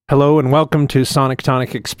Hello and welcome to Sonic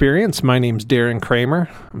Tonic Experience. My name's Darren Kramer.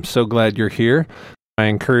 I'm so glad you're here. I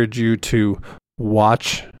encourage you to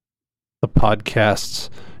watch the podcasts.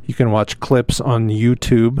 You can watch clips on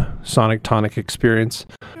YouTube, Sonic Tonic Experience,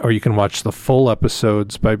 or you can watch the full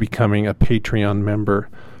episodes by becoming a Patreon member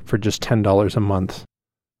for just $10 a month.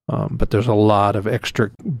 But there's a lot of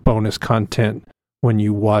extra bonus content when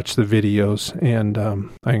you watch the videos, and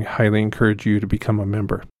I highly encourage you to become a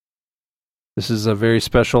member. This is a very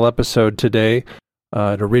special episode today.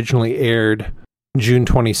 It originally aired June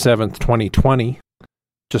 27th, 2020,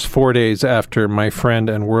 just 4 days after my friend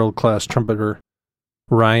and world-class trumpeter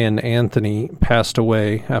Ryan Anthony passed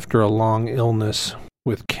away after a long illness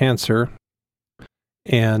with cancer.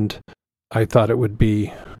 And I thought it would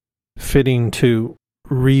be fitting to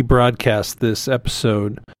rebroadcast this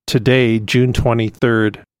episode today, June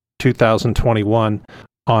 23rd, 2021,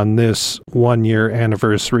 on this 1-year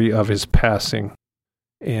anniversary of his passing,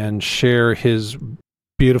 and share his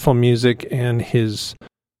beautiful music and his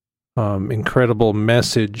incredible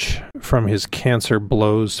message from his Cancer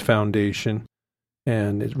Blows Foundation.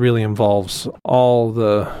 And it really involves all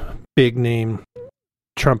the big name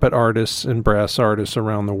trumpet artists and brass artists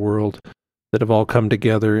around the world that have all come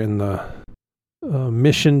together in the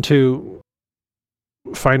mission to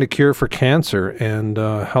find a cure for cancer and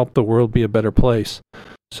help the world be a better place.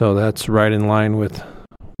 So that's right in line with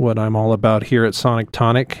what I'm all about here at Sonic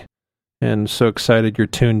Tonic, and so excited you're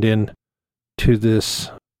tuned in to this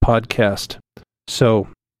podcast. So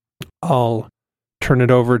I'll turn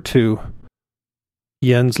it over to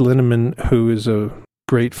Jens Linnemann, who is a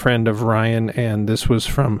great friend of Ryan, and this was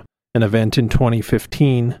from an event in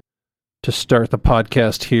 2015 to start the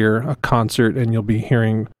podcast here, a concert, and you'll be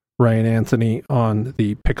hearing Ryan Anthony on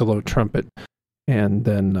the piccolo trumpet, and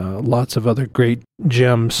then lots of other great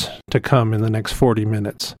gems to come in the next 40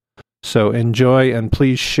 minutes. So enjoy, and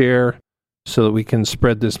please share so that we can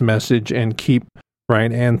spread this message and keep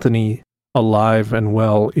Ryan Anthony alive and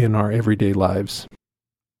well in our everyday lives.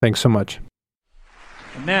 Thanks so much.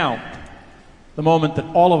 And now, the moment that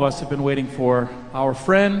all of us have been waiting for, our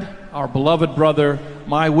friend, our beloved brother,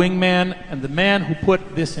 my wingman, and the man who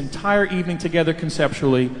put this entire evening together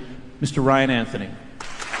conceptually, Mr. Ryan Anthony.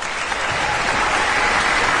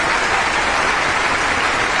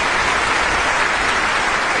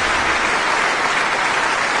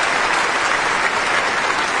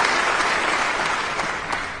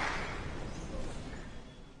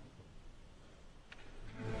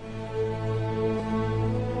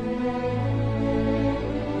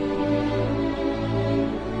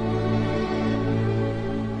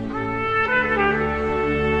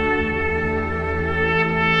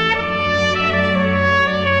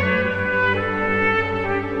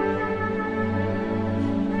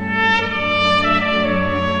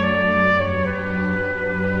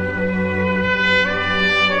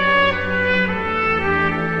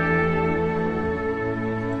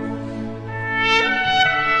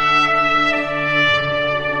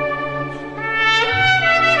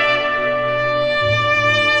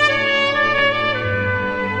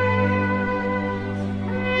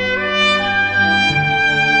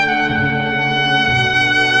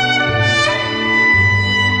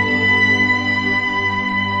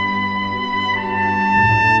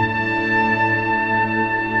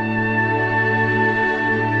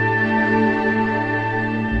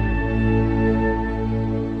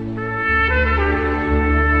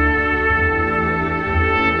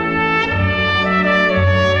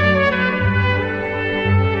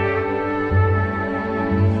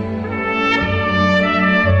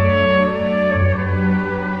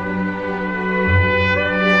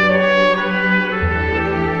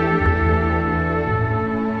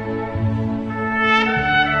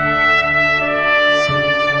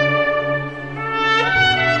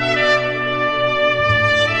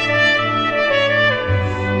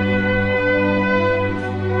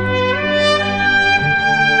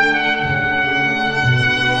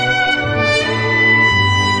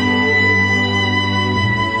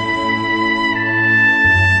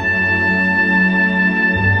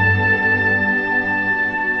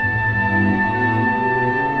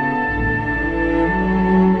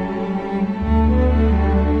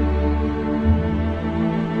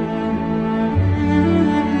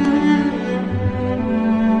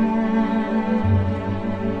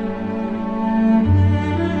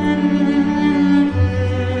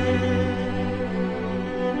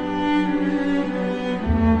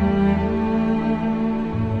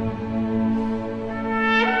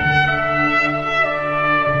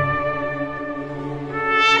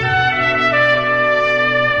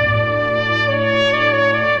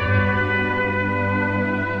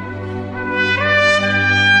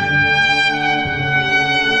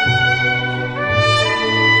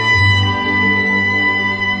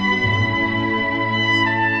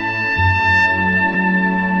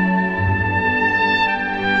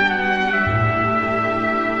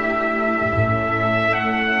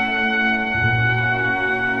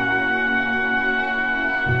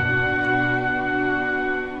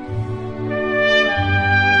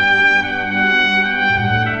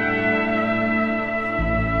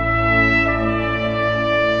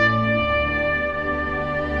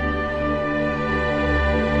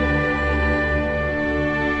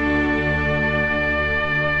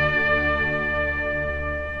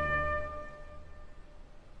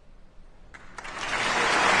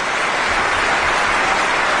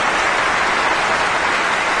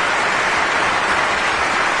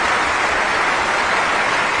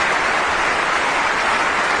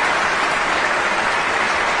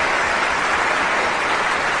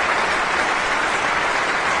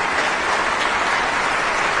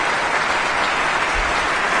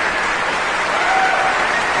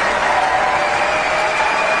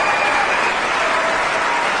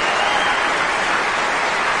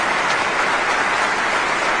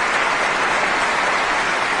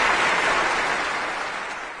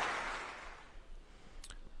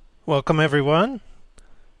 Welcome, everyone.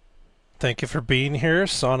 Thank you for being here,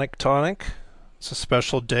 Sonic Tonic. It's a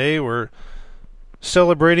special day. We're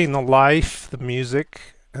celebrating the life, the music,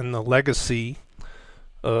 and the legacy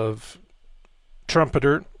of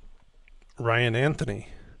trumpeter Ryan Anthony.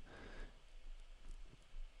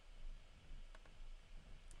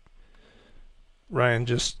 Ryan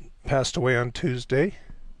just passed away on Tuesday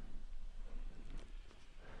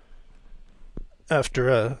after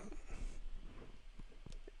a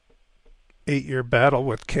 8-year battle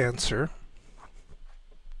with cancer.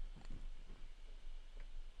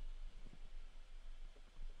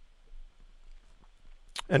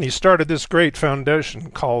 And he started this great foundation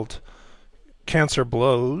called Cancer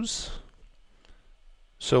Blows.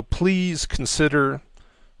 So please consider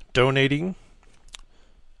donating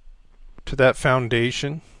to that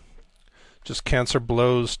foundation. Just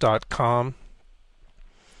cancerblows.com.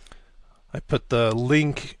 I put the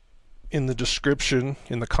link in the description,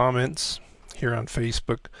 in the comments here on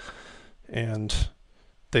Facebook, and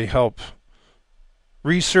they help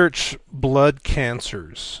research blood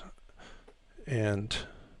cancers, and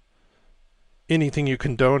anything you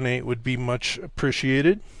can donate would be much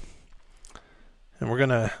appreciated. And we're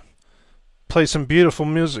gonna play some beautiful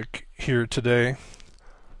music here today,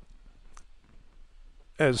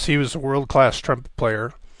 as he was a world-class trumpet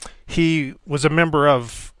player. He was a member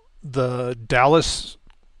of the Dallas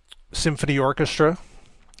Symphony Orchestra,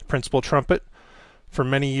 principal trumpet, for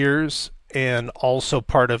many years, and also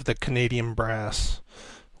part of the Canadian Brass,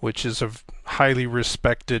 which is a highly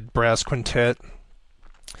respected brass quintet.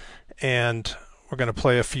 And we're going to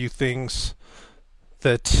play a few things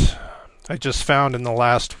that I just found in the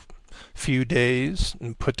last few days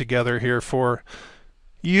and put together here for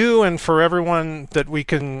you and for everyone, that we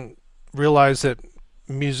can realize that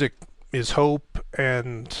music is hope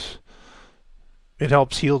and it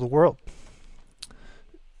helps heal the world.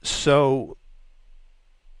 So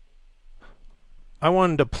I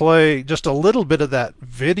wanted to play just a little bit of that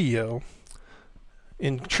video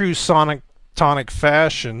in true Sonic Tonic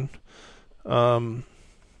fashion, of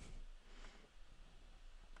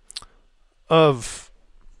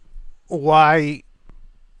why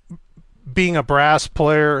being a brass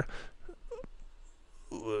player,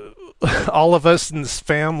 all of us in this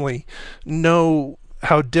family know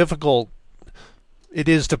how difficult it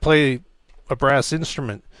is to play a brass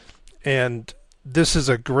instrument. And this is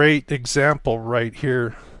a great example right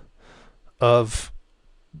here of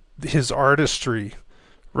his artistry.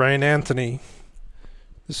 Ryan Anthony,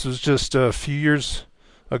 this was just a few years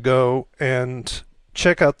ago, and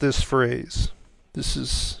check out this phrase. This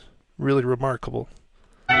is really remarkable.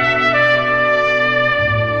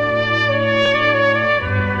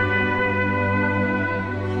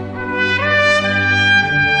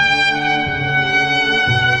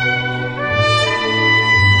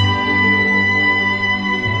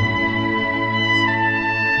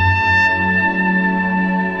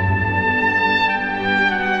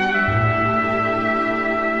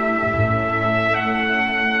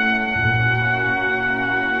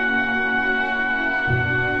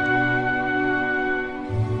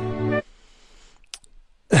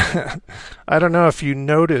 I don't know if you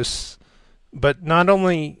notice, but not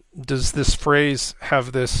only does this phrase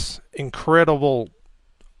have this incredible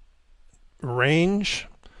range,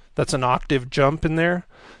 that's an octave jump in there.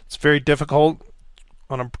 It's very difficult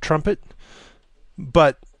on a trumpet,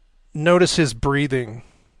 but notice his breathing.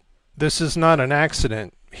 This is not an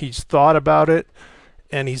accident. He's thought about it,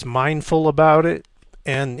 and he's mindful about it,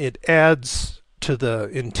 and it adds to the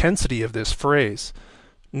intensity of this phrase.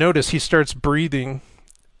 Notice he starts breathing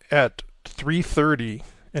at 3:30,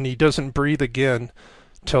 and he doesn't breathe again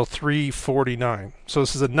till 3:49. So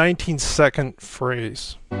this is a 19-second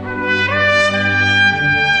phrase. He's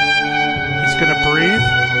going to breathe.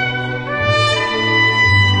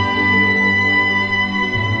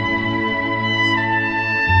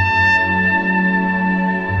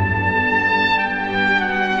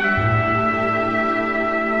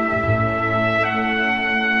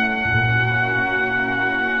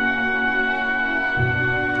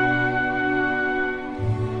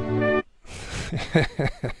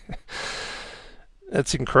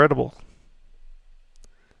 That's incredible.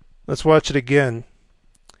 Let's watch it again.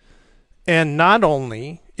 And not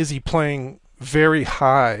only is he playing very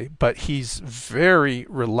high, but he's very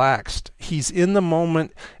relaxed. He's in the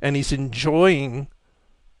moment, and he's enjoying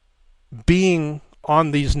being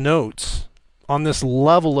on these notes, on this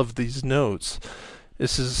level of these notes.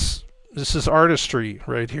 This is artistry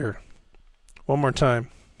right here. One more time.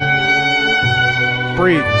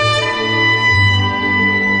 Breathe.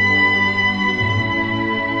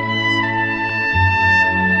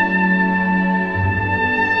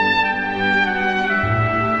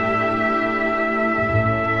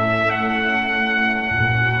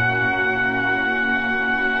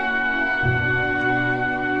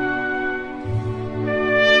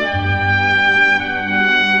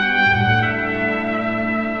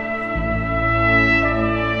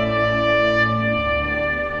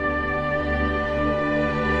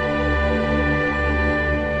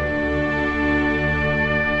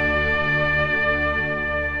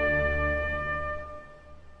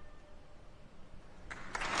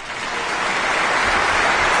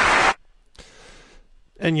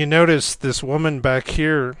 And you notice this woman back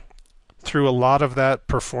here, through a lot of that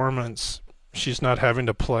performance, she's not having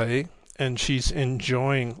to play, and she's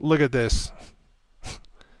enjoying. Look at this.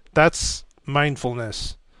 That's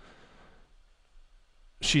mindfulness.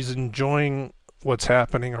 She's enjoying what's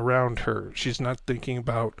happening around her. She's not thinking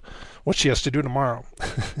about what she has to do tomorrow.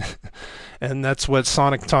 And that's what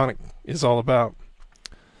Sonic Tonic is all about.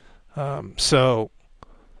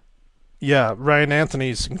 Yeah, Ryan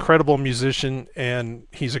Anthony's an incredible musician, and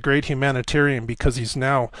he's a great humanitarian because he's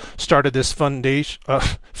now started this foundation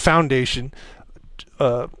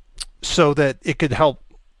so that it could help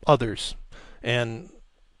others, and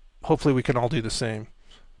hopefully we can all do the same.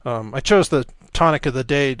 I chose the tonic of the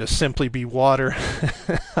day to simply be water.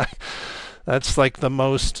 That's like the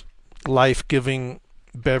most life-giving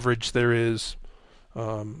beverage there is.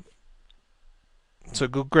 So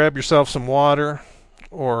go grab yourself some water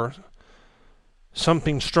or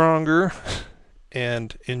something stronger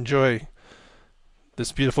and enjoy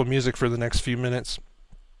this beautiful music for the next few minutes.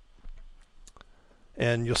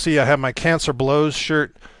 And you'll see I have my Cancer Blows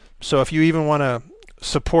shirt. So if you even want to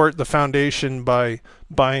support the foundation by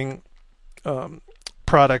buying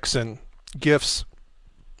products and gifts,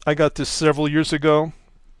 I got this several years ago.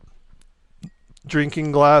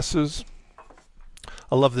 Drinking glasses.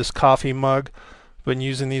 I love this coffee mug. Been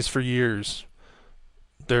using these for years.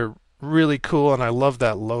 They're really cool, and I love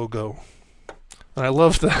that logo. And I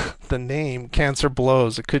love the name, Cancer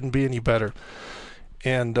Blows. It couldn't be any better.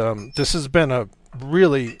 And this has been a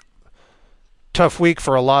really tough week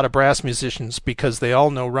for a lot of brass musicians because they all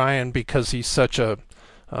know Ryan because he's such a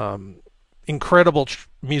incredible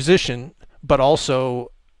musician, but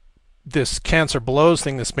also this Cancer Blows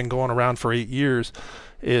thing that's been going around for 8 years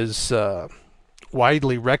is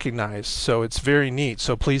widely recognized. So it's very neat.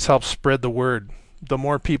 So please help spread the word. The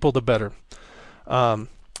more people, the better.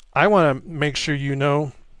 I want to make sure you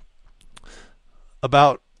know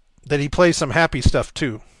about that he plays some happy stuff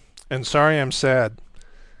too. And Sorry I'm Sad.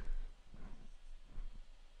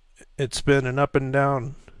 It's been an up and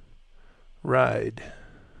down ride.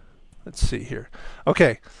 Let's see here.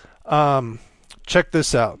 Okay. Check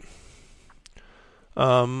this out.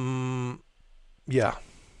 Yeah.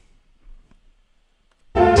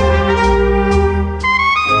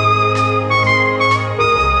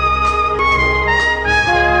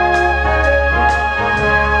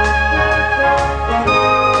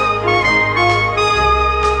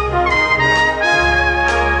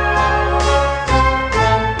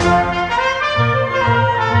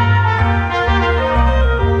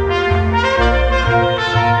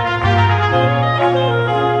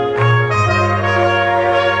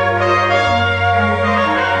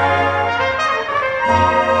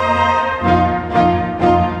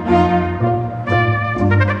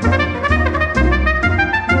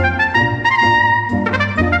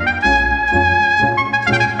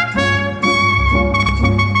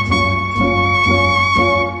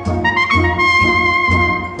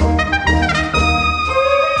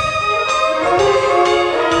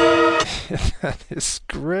 That is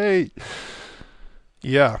great.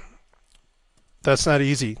 Yeah, that's not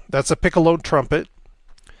easy. That's a piccolo trumpet,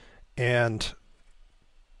 and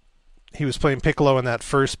he was playing piccolo in that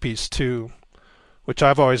first piece too, which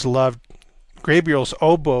I've always loved. Gabriel's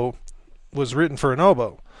oboe was written for an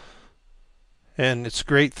oboe, and it's a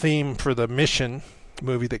great theme for the Mission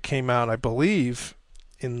movie that came out, I believe,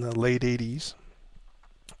 in the late 80s.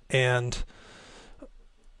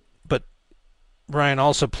 But Ryan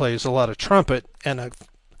also plays a lot of trumpet, and a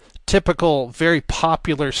typical, very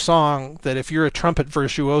popular song that if you're a trumpet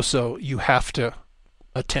virtuoso, you have to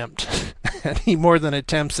attempt. And he more than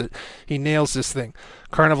attempts it. He nails this thing.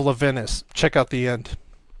 Carnival of Venice. Check out the end.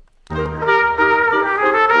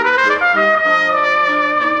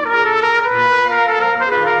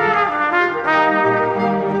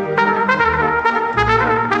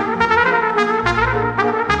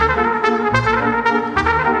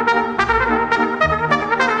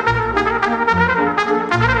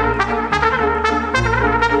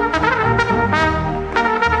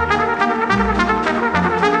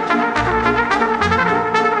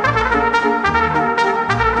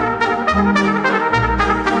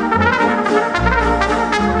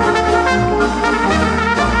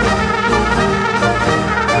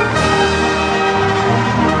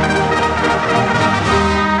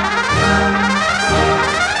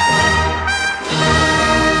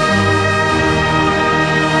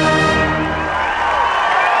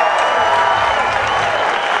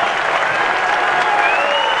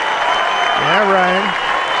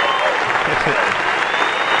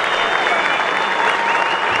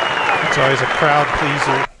 It's always a crowd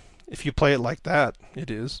pleaser. If you play it like that,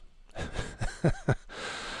 it is.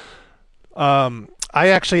 I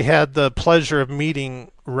actually had the pleasure of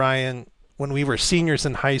meeting Ryan when we were seniors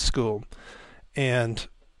in high school, and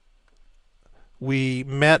we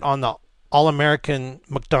met on the All-American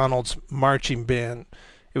McDonald's Marching Band.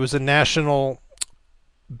 It was a national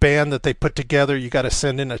band that they put together. You got to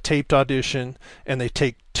send in a taped audition, and they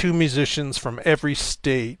take two musicians from every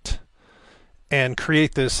state and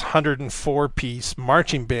create this 104-piece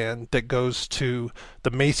marching band that goes to the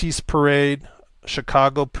Macy's Parade,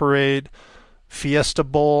 Chicago Parade, Fiesta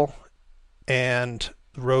Bowl, and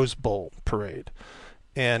Rose Bowl Parade.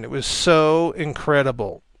 And it was so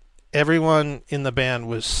incredible. Everyone in the band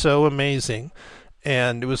was so amazing,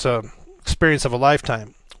 and it was an experience of a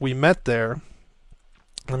lifetime. We met there.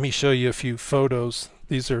 Let me show you a few photos.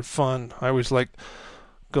 These are fun. I always like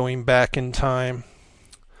going back in time.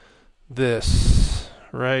 This,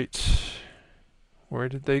 right? Where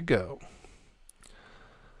did they go?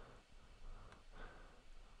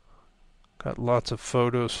 Got lots of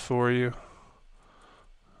photos for you.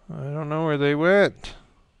 I don't know where they went.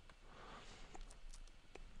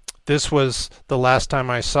 This was the last time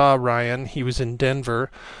I saw Ryan. He was in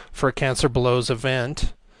Denver for a Cancer Belows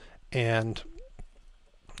event, and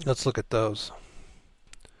let's look at those.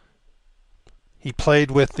 He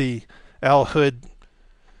played with the Al Hood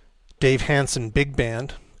Dave Hansen big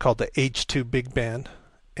band called the H2 Big Band,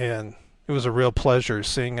 and it was a real pleasure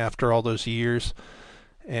seeing after all those years.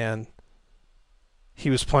 And he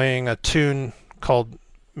was playing a tune called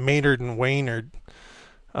Maynard and Waynard,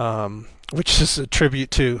 which is a tribute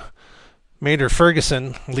to Maynard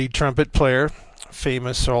Ferguson, lead trumpet player,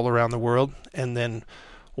 famous all around the world, and then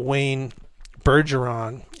Wayne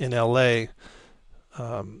Bergeron in L.A.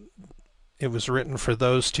 It was written for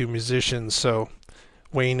those two musicians, so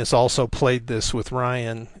Wayne has also played this with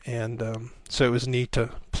Ryan, and so it was neat to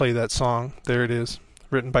play that song. There it is,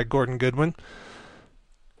 written by Gordon Goodwin.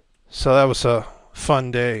 So that was a fun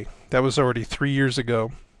day. That was already 3 years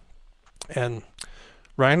ago, and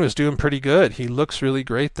Ryan was doing pretty good. He looks really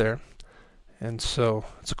great there, and so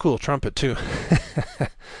it's a cool trumpet too.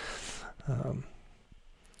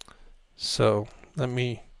 So let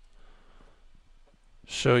me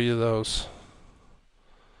show you those.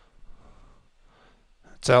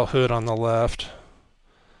 It's Al Hood on the left.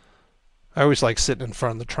 I always like sitting in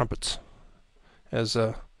front of the trumpets as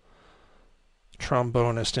a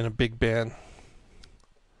trombonist in a big band.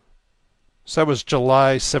 So that was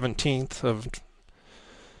July 17th of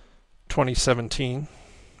 2017.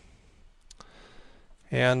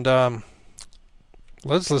 And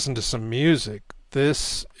let's listen to some music.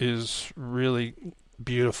 This is really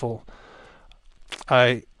beautiful.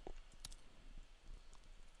 I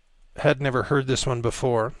had never heard this one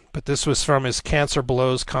before, but this was from his Cancer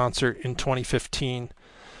Belows concert in 2015,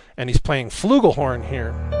 and he's playing flugelhorn here.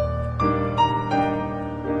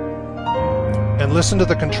 And listen to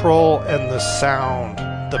the control and the sound,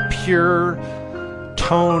 the pure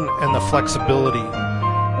tone and the flexibility.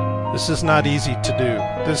 This is not easy to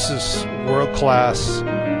do. This is world-class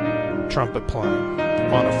trumpet playing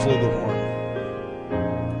on a flugelhorn.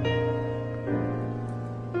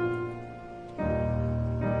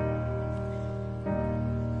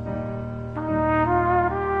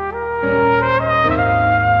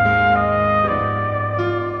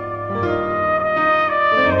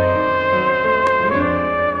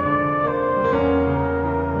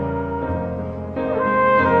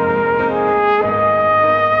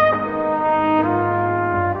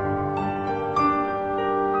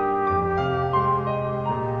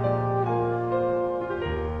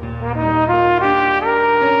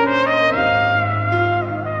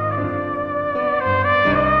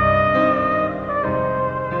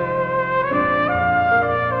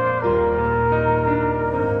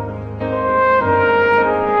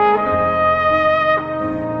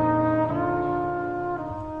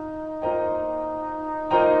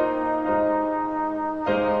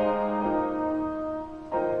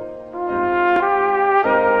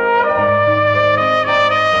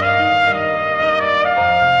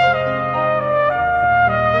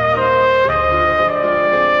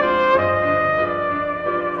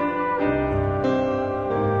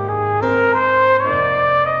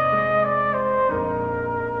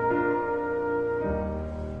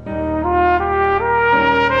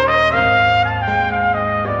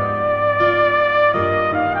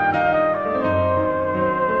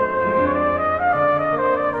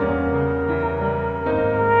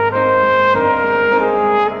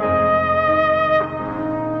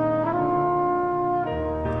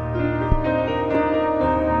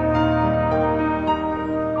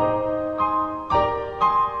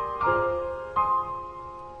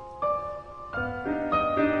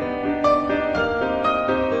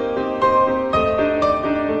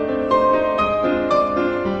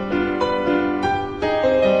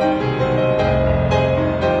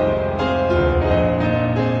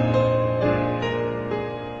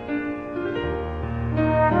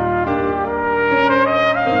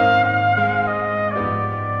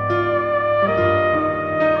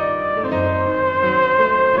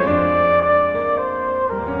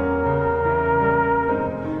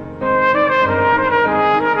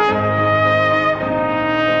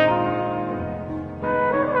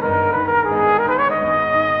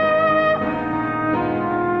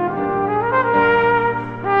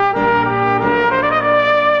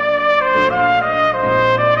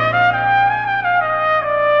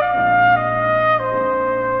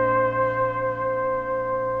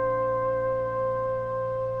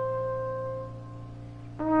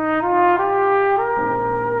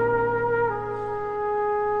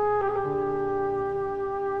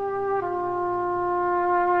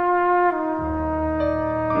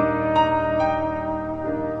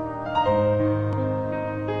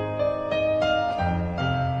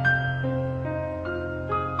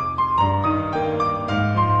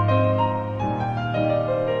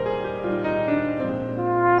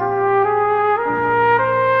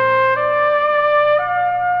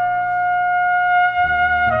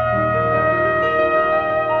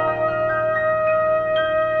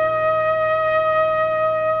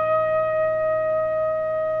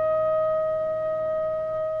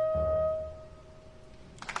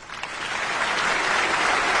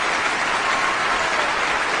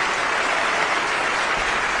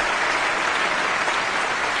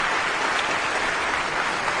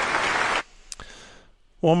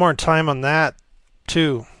 One more time on that,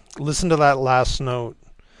 too. Listen to that last note.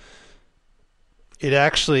 It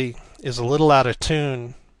actually is a little out of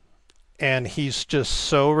tune, and he's just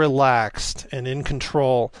so relaxed and in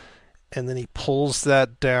control, and then he pulls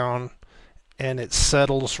that down, and it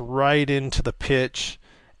settles right into the pitch,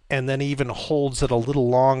 and then even holds it a little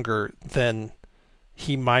longer than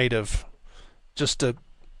he might have, just to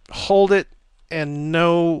hold it and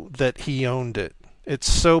know that he owned it. It's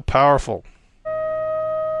so powerful.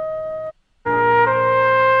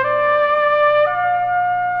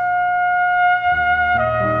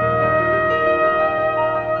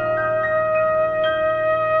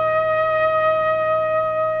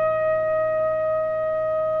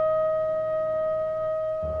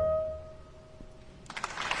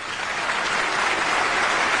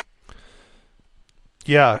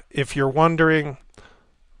 Yeah, if you're wondering,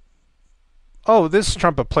 oh, this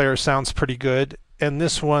trumpet player sounds pretty good, and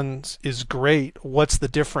this one is great, what's the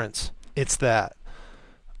difference? It's that.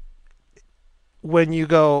 When you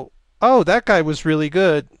go, oh, that guy was really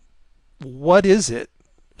good, what is it?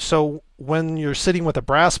 So when you're sitting with a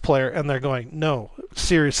brass player and they're going, no,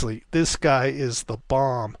 seriously, this guy is the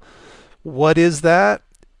bomb. What is that?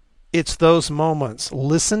 It's those moments.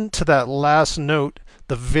 Listen to that last note,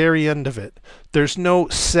 the very end of it. There's no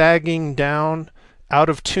sagging down, out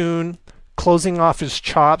of tune, closing off his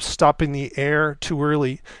chops, stopping the air too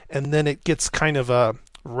early, and then it gets kind of a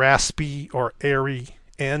raspy or airy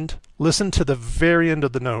end. Listen to the very end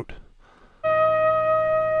of the note.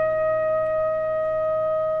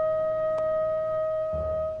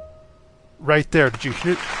 Right there, did you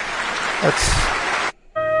hear? That's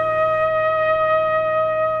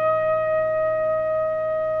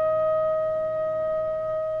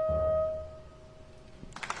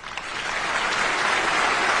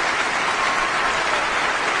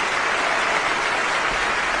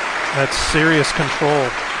serious control.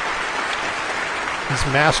 He's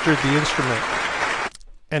mastered the instrument.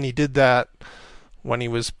 And he did that when he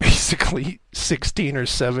was basically 16 or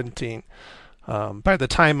 17. By the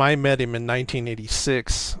time I met him in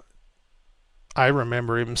 1986, I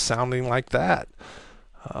remember him sounding like that.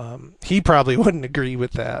 He probably wouldn't agree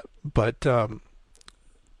with that, but a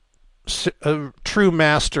true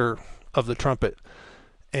master of the trumpet.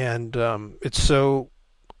 And it's so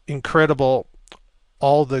incredible,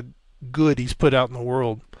 all the good he's put out in the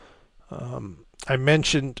world. I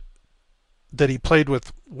mentioned that he played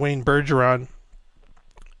with Wayne Bergeron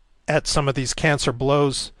at some of these Cancer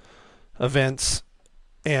Blows events,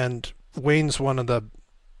 and Wayne's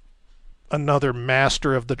another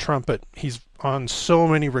master of the trumpet. He's on so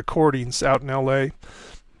many recordings out in LA,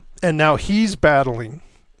 and now he's battling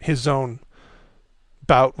his own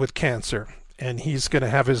bout with cancer, and he's going to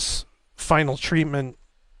have his final treatment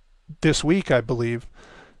this week, I believe.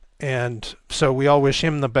 And so we all wish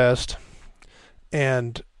him the best.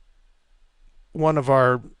 And one of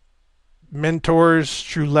our mentors,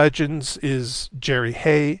 true legends, is Jerry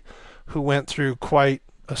Hay, who went through quite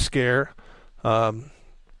a scare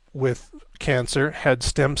with cancer, had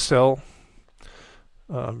stem cell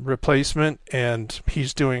replacement, and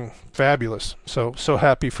he's doing fabulous. So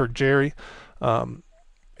happy for Jerry. And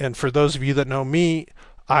for those of you that know me,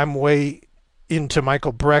 I'm way into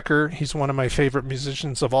Michael Brecker. He's one of my favorite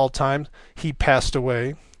musicians of all time. He passed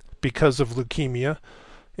away because of leukemia,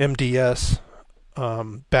 MDS,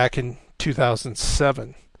 back in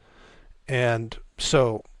 2007. And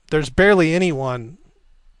so there's barely anyone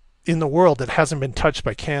in the world that hasn't been touched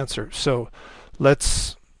by cancer. So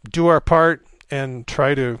let's do our part and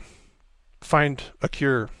try to find a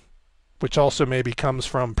cure, which also maybe comes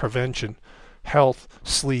from prevention, health,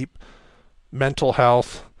 sleep, mental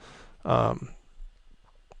health.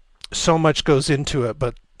 So much goes into it,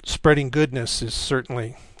 but spreading goodness is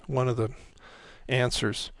certainly one of the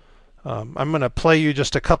answers. I'm going to play you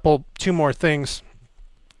just two more things.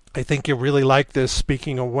 I think you'll really like this.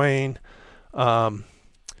 Speaking of Wayne,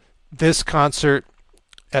 this concert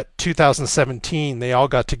at 2017, they all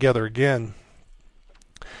got together again.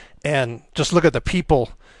 And just look at the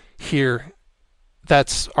people here.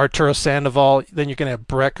 That's Arturo Sandoval. Then you're going to have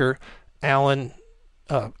Brecker,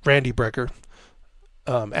 Randy Brecker,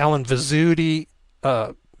 Alan Vizzuti,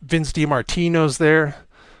 Vince DiMartino's there,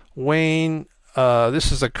 Wayne.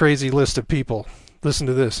 This is a crazy list of people. Listen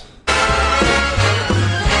to this.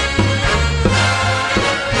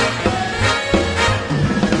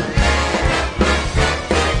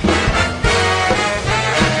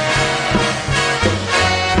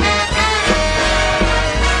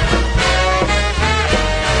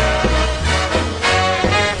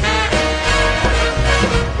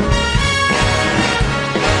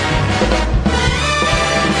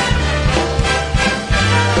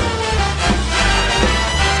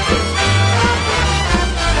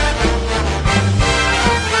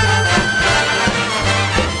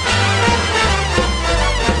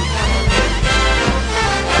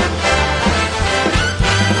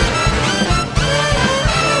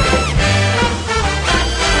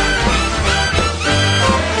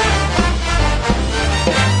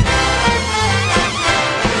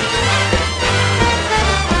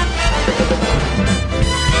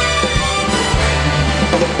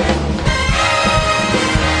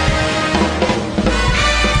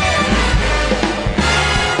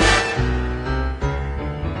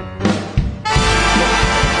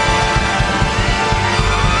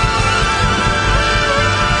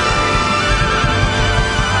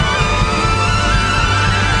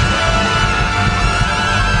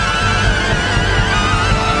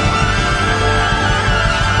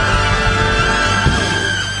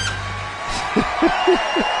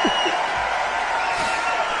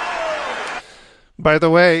 by the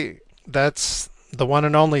way, that's the one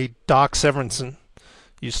and only Doc Severinsen.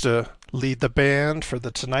 Used to lead the band for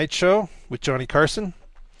The Tonight Show with Johnny Carson.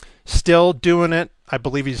 Still doing it. I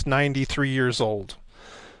believe he's 93 years old.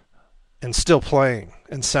 And still playing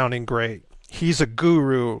and sounding great. He's a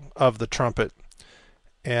guru of the trumpet.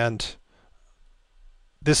 And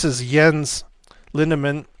this is Jens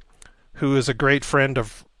Lindemann, who is a great friend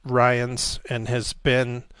of Ryan's and has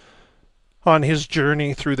been on his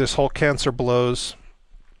journey through this whole Cancer Blows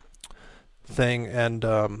thing. And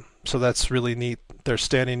so that's really neat. They're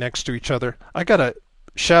standing next to each other. I got to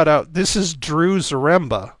shout out, this is Drew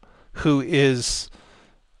Zaremba, who is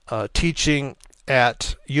teaching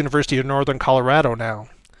at University of Northern Colorado now.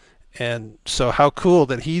 And so how cool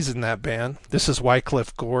that he's in that band. This is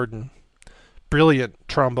Wycliffe Gordon, brilliant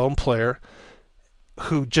trombone player,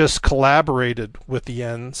 who just collaborated with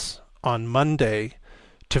Jens on Monday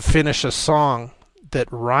to finish a song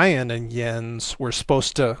that Ryan and Jens were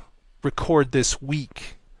supposed to record this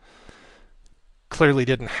week. Clearly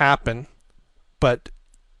didn't happen, but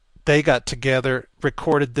they got together,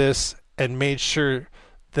 recorded this, and made sure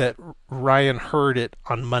that Ryan heard it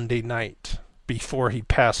on Monday night before he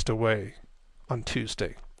passed away on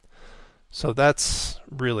Tuesday. So that's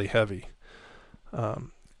really heavy.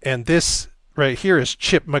 And this right here is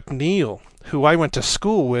Chip McNeil, who I went to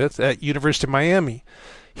school with at University of Miami.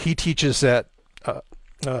 He teaches at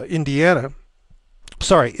Illinois.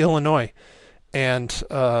 And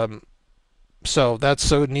so that's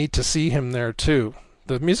so neat to see him there too.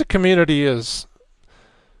 The music community is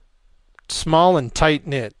small and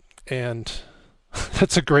tight-knit, and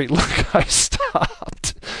that's a great look. I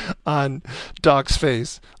stopped on Doc's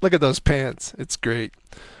face. Look at those pants. It's great.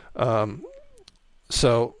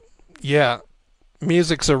 So, yeah,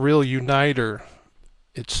 music's a real uniter.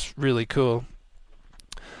 It's really cool.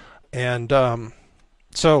 And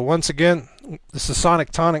so, once again, this is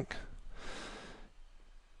Sonic Tonic.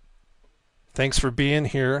 Thanks for being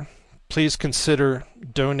here. Please consider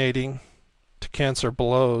donating to Cancer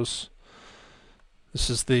Blows. This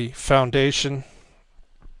is the foundation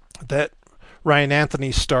that Ryan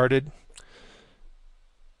Anthony started,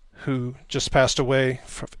 who just passed away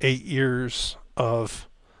from 8 years of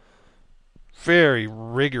very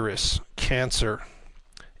rigorous cancer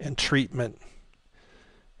and treatment.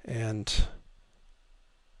 And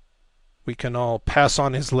we can all pass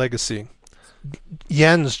on his legacy.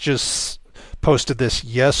 Jens just posted this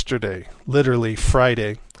yesterday, literally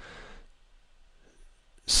Friday,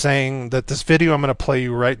 saying that this video I'm going to play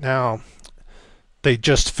you right now, they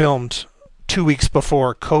just filmed 2 weeks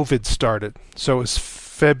before COVID started. So it was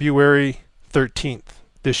February 13th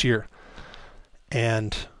this year.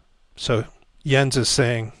 And so Jens is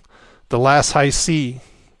saying the last high C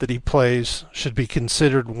that he plays should be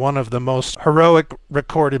considered one of the most heroic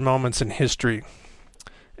recorded moments in history.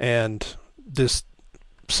 And this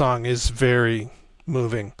song is very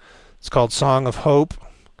moving. It's called Song of Hope,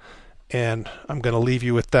 and I'm going to leave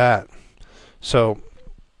you with that. So,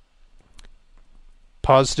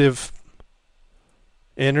 positive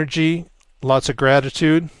energy, lots of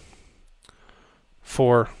gratitude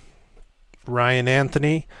for Ryan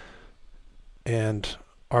Anthony, and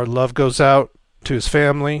our love goes out to his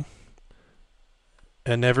family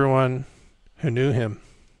and everyone who knew him.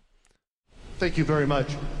 Thank you very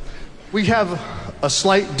much. We have a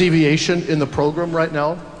slight deviation in the program right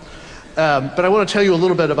now, but I want to tell you a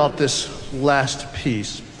little bit about this last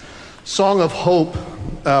piece. Song of Hope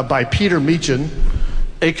by Peter Meechan,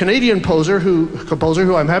 a Canadian composer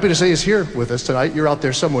who I'm happy to say is here with us tonight. You're out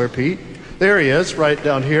there somewhere, Pete. There he is, right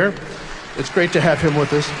down here. It's great to have him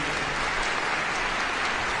with us.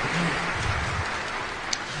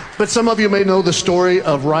 But some of you may know the story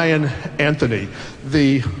of Ryan Anthony,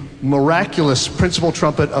 the miraculous principal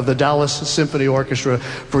trumpet of the Dallas Symphony Orchestra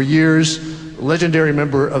for years, legendary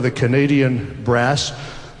member of the Canadian Brass,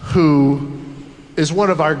 who is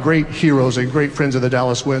one of our great heroes and great friends of the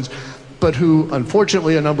Dallas Winds, but who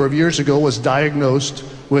unfortunately a number of years ago was diagnosed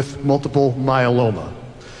with multiple myeloma,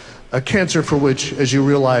 a cancer for which, as you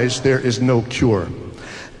realize, there is no cure.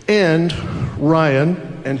 And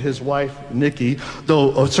Ryan and his wife, Nikki,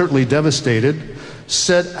 though certainly devastated,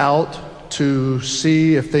 set out to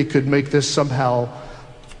see if they could make this somehow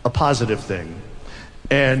a positive thing,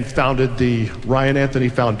 and founded the Ryan Anthony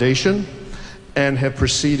Foundation, and have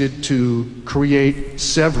proceeded to create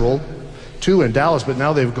several, two in Dallas, but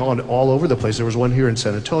now they've gone all over the place. There was one here in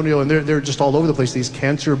San Antonio, and they're just all over the place, these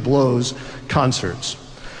Cancer Blows concerts,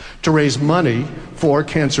 to raise money for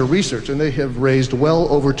cancer research. And they have raised well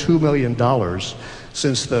over $2 million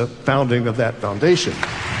since the founding of that foundation.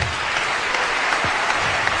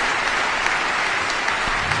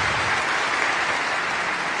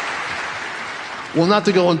 Well, not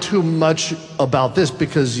to go on too much about this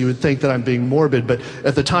because you would think that I'm being morbid, but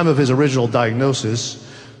at the time of his original diagnosis,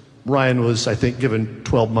 Ryan was, I think, given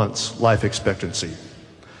 12 months life expectancy.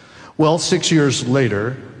 Well, 6 years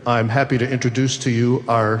later, I'm happy to introduce to you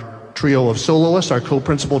our trio of soloists, our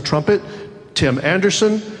co-principal trumpet, Tim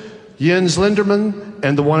Anderson, Jens Linderman,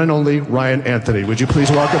 and the one and only Ryan Anthony. Would you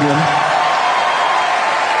please welcome them?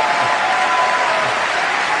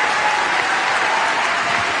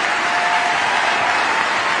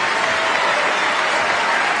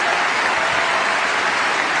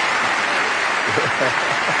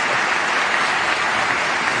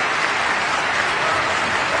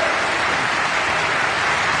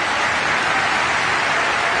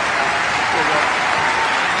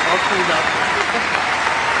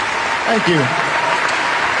 Thank you.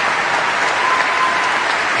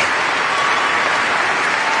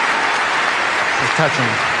 It's touching.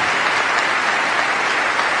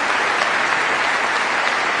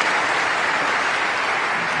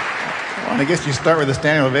 Well, I guess you start with a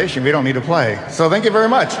standing ovation. We don't need to play. So thank you very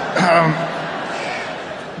much.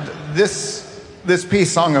 This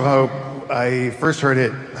piece, Song of Hope, I first heard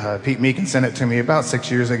it, Pete Meekin sent it to me about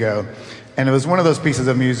 6 years ago. And it was one of those pieces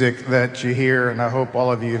of music that you hear, and I hope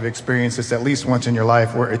all of you have experienced this at least once in your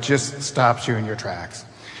life, where it just stops you in your tracks.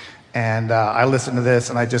 And I listened to this,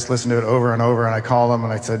 and I just listened to it over and over, and I called him,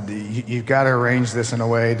 and I said, you've got to arrange this in a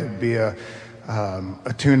way to be a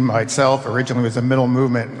tune by itself. Originally it was a middle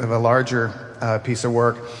movement of a larger piece of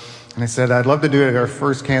work. And I said, I'd love to do it at our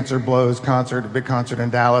first Cancer Blows concert, a big concert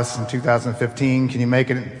in Dallas in 2015. Can you make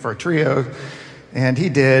it for a trio? And he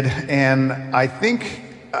did, and I think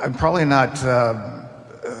I'm probably not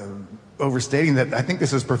overstating that. I think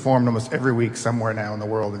this is performed almost every week somewhere now in the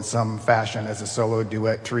world in some fashion as a solo,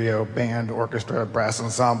 duet, trio, band, orchestra, brass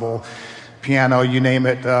ensemble, piano, you name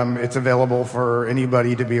it. It's available for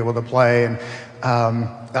anybody to be able to play. And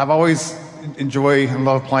I've always enjoyed and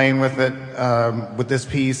loved playing with it, with this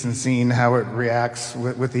piece and seeing how it reacts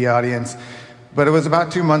with the audience. But it was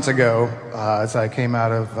about 2 months ago as I came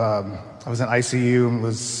out of I was in ICU and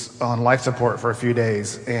was on life support for a few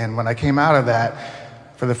days. And when I came out of that,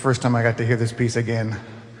 for the first time, I got to hear this piece again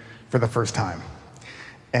for the first time.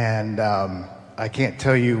 And I can't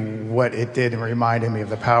tell you what it did and reminded me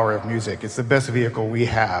of the power of music. It's the best vehicle we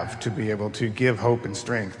have to be able to give hope and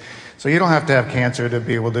strength. So you don't have to have cancer to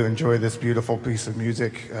be able to enjoy this beautiful piece of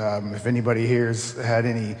music. If anybody here's had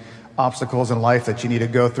any obstacles in life that you need to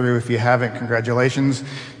go through, if you haven't, congratulations,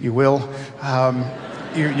 you will.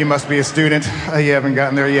 You must be a student. You haven't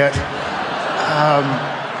gotten there yet.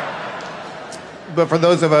 But for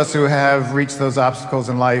those of us who have reached those obstacles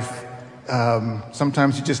in life,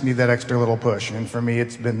 sometimes you just need that extra little push. And for me,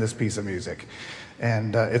 it's been this piece of music.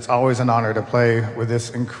 And it's always an honor to play with this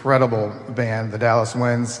incredible band, the Dallas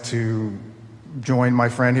Winds, to join my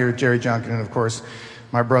friend here, Jerry Junkin, and of course,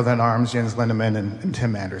 my brother-in-arms, Jens Lindemann and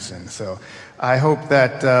Tim Anderson. So I hope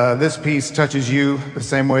that this piece touches you the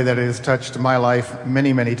same way that it has touched my life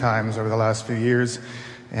many, many times over the last few years.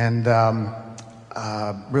 And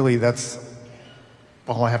really, that's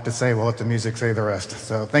all I have to say. We'll let the music say the rest.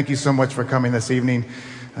 So thank you so much for coming this evening,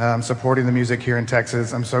 supporting the music here in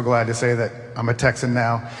Texas. I'm so glad to say that I'm a Texan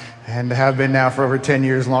now and have been now for over 10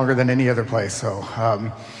 years, longer than any other place. So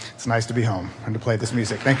it's nice to be home and to play this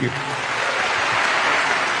music. Thank you.